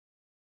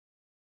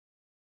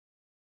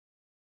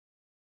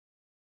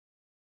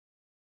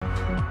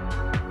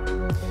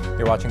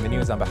You're watching the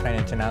news on Bahrain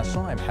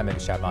International. I'm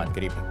Mohammed Shaban.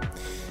 Good evening.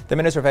 The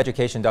Minister of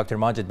Education, Dr.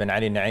 Majid bin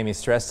Ali Naimi,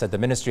 stressed that the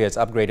ministry has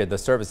upgraded the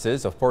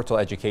services of Portal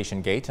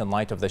Education Gate in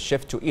light of the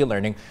shift to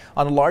e-learning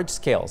on a large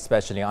scale,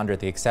 especially under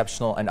the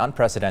exceptional and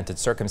unprecedented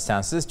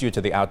circumstances due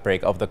to the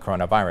outbreak of the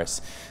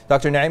coronavirus.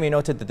 Dr. Naimi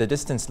noted that the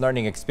distance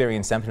learning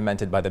experience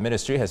implemented by the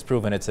ministry has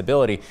proven its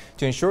ability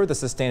to ensure the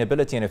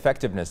sustainability and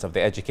effectiveness of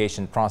the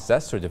education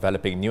process through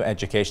developing new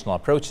educational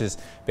approaches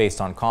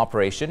based on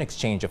cooperation,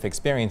 exchange of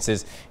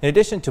experiences, in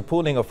addition to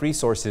pooling of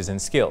resources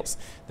and skills.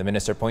 The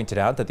minister pointed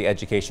out that the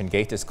Education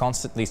Gate is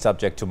constantly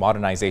subject to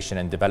modernization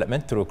and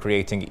development through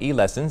creating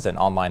e-lessons and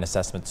online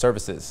assessment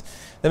services.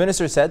 The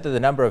minister said that the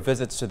number of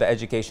visits to the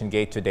Education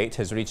Gate to date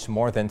has reached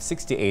more than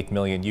 68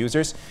 million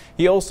users.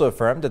 He also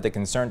affirmed that the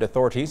concerned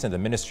authorities and the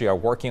ministry are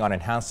working on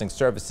enhancing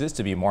services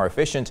to be more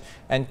efficient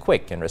and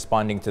quick in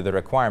responding to the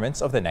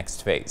requirements of the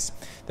next phase.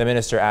 The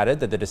minister added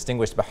that the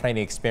distinguished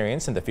Bahraini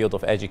experience in the field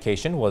of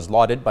education was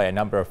lauded by a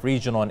number of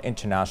regional and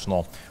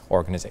international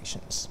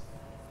organizations.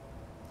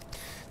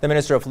 The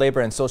Minister of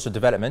Labour and Social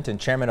Development and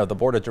Chairman of the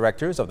Board of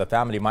Directors of the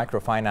Family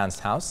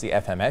Microfinance House, the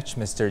FMH,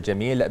 Mr.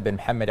 Jamil bin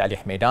Mohammed Ali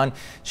Hmeidan,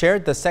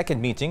 chaired the second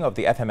meeting of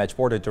the FMH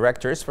Board of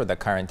Directors for the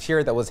current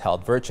year that was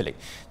held virtually.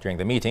 During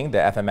the meeting, the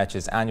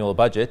FMH's annual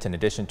budget, in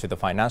addition to the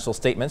financial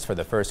statements for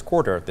the first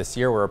quarter of this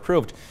year, were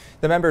approved.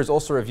 The members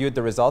also reviewed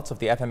the results of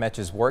the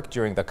FMH's work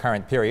during the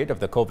current period of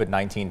the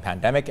COVID-19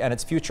 pandemic and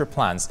its future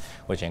plans,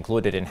 which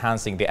included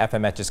enhancing the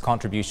FMH's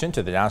contribution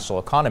to the national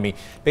economy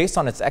based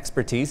on its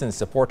expertise in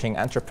supporting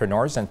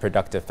entrepreneurs and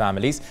productive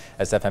families,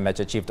 as FMH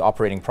achieved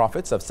operating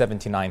profits of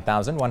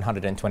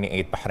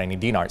 79,128 Bahraini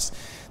dinars.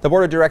 The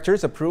Board of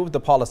Directors approved the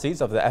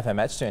policies of the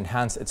FMH to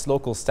enhance its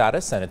local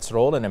status and its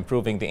role in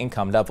improving the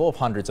income level of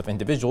hundreds of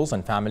individuals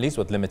and families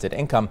with limited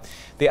income,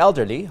 the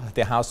elderly,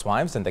 the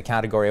housewives, and the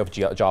category of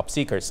job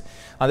seekers.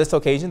 On this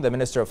occasion, the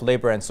Minister of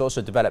Labour and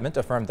Social Development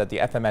affirmed that the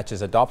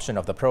FMH's adoption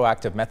of the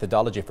proactive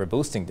methodology for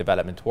boosting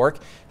development work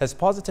has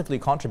positively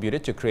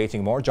contributed to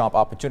creating more job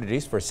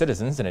opportunities for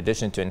citizens, in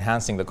addition to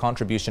enhancing the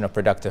contribution of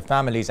productive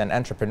families and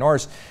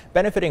entrepreneurs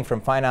benefiting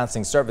from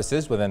financing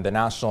services within the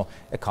national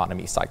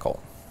economy cycle.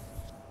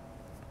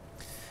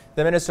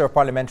 The Minister of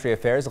Parliamentary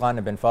Affairs,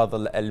 Ghanem bin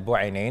Fadl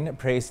Al-Bu'ainain,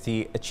 praised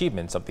the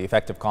achievements of the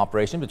effective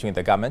cooperation between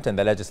the government and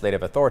the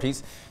legislative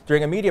authorities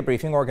during a media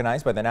briefing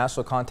organized by the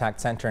National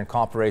Contact Center in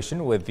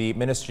cooperation with the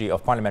Ministry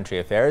of Parliamentary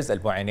Affairs.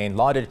 Al-Bu'ainain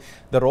lauded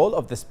the role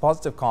of this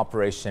positive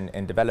cooperation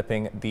in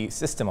developing the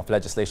system of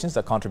legislations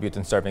that contribute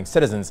in serving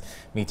citizens,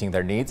 meeting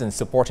their needs and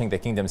supporting the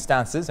kingdom's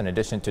stances, in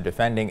addition to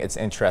defending its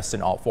interests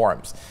in all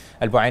forums.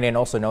 Al-Bu'ainain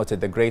also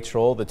noted the great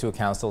role the two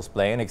councils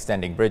play in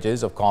extending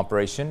bridges of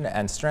cooperation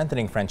and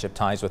strengthening friendship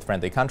ties with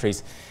friendly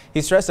countries.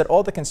 He stressed that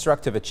all the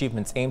constructive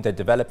achievements aimed at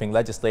developing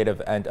legislative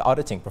and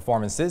auditing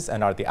performances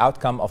and are the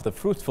outcome of the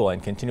fruitful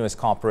and continuous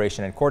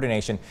cooperation and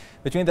coordination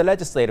between the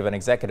legislative and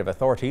executive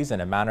authorities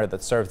in a manner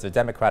that serves the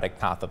democratic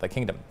path of the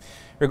kingdom.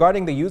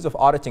 Regarding the use of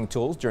auditing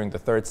tools during the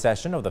third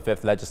session of the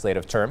fifth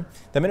legislative term,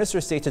 the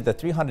minister stated that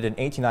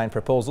 389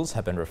 proposals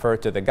have been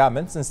referred to the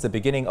government since the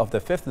beginning of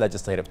the fifth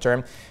legislative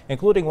term,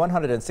 including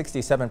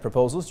 167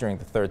 proposals during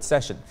the third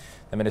session.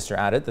 The minister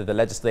added that the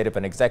legislative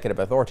and executive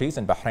authorities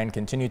in Bahrain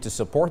continue to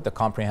support the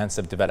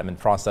comprehensive development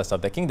process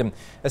of the kingdom,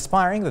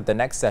 aspiring that the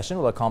next session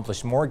will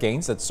accomplish more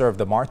gains that serve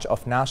the march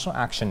of national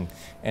action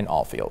in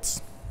all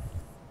fields.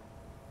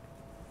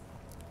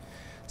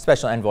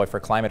 Special Envoy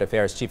for Climate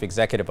Affairs, Chief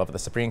Executive of the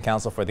Supreme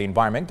Council for the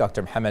Environment,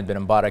 Dr. Mohammed bin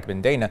Mubarak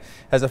bin Dana,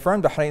 has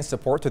affirmed Bahrain's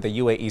support to the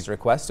UAE's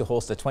request to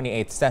host the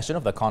 28th session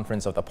of the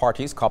Conference of the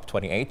Parties,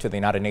 COP28, to the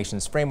United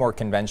Nations Framework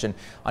Convention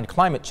on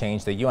Climate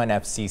Change, the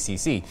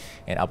UNFCCC,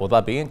 in Abu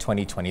Dhabi in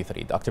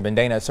 2023. Dr. bin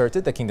Dana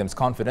asserted the kingdom's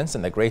confidence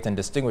in the great and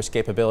distinguished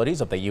capabilities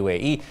of the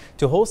UAE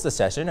to host the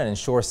session and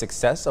ensure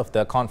success of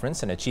the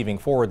conference in achieving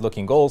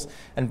forward-looking goals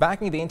and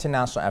backing the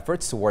international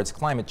efforts towards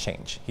climate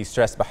change. He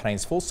stressed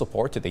Bahrain's full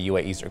support to the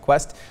UAE's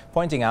request,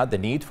 pointing out the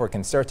need for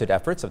concerted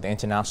efforts of the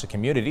international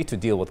community to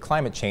deal with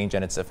climate change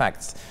and its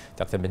effects.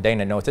 Dr. bin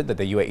Dana noted that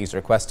the UAE's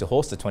request to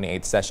host the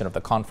 28th session of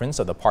the Conference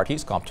of the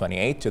Parties,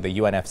 COP28, to the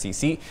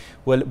UNFCCC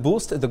will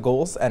boost the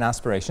goals and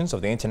aspirations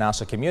of the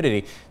international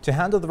community to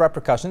handle the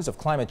repercussions of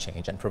climate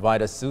change and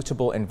provide a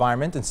suitable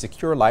environment and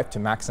secure life to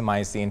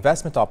maximize the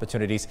investment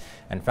opportunities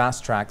and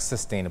fast-track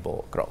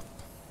sustainable growth.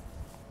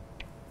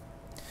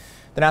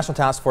 The National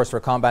Task Force for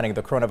Combating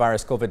the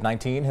Coronavirus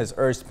COVID-19 has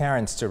urged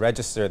parents to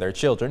register their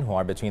children who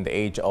are between the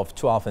age of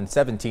 12 and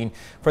 17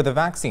 for the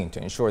vaccine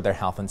to ensure their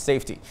health and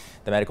safety.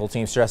 The medical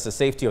team stressed the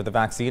safety of the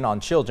vaccine on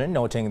children,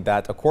 noting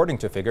that according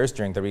to figures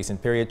during the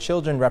recent period,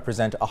 children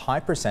represent a high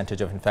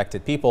percentage of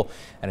infected people,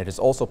 and it is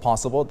also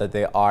possible that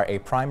they are a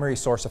primary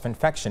source of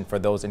infection for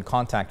those in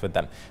contact with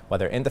them,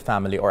 whether in the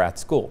family or at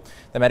school.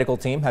 The medical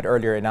team had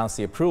earlier announced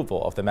the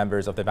approval of the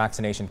members of the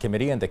vaccination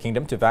committee in the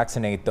kingdom to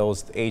vaccinate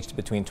those aged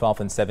between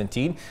 12 and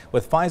 17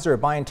 with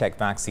Pfizer-BioNTech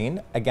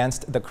vaccine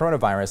against the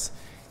coronavirus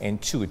in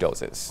 2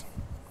 doses.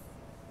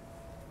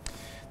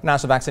 The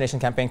national vaccination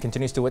campaign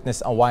continues to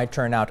witness a wide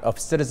turnout of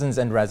citizens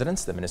and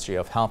residents. The Ministry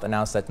of Health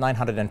announced that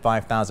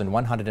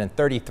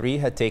 905,133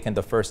 had taken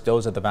the first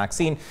dose of the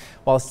vaccine,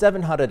 while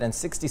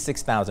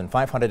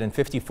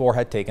 766,554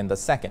 had taken the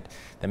second.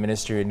 The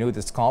ministry renewed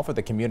its call for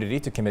the community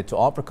to commit to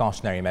all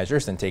precautionary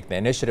measures and take the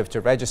initiative to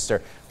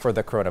register for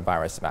the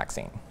coronavirus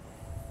vaccine.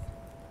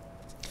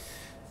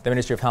 The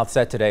Ministry of Health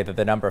said today that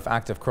the number of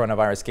active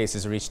coronavirus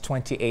cases reached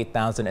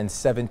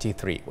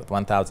 28,073, with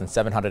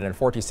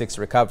 1,746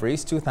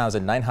 recoveries,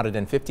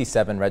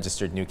 2,957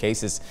 registered new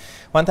cases.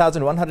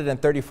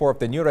 1,134 of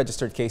the new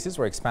registered cases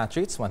were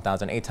expatriates,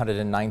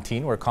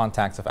 1,819 were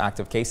contacts of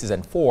active cases,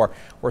 and 4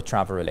 were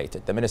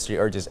travel-related. The ministry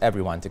urges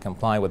everyone to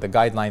comply with the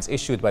guidelines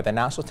issued by the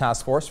National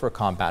Task Force for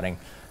combating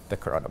the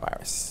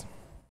coronavirus.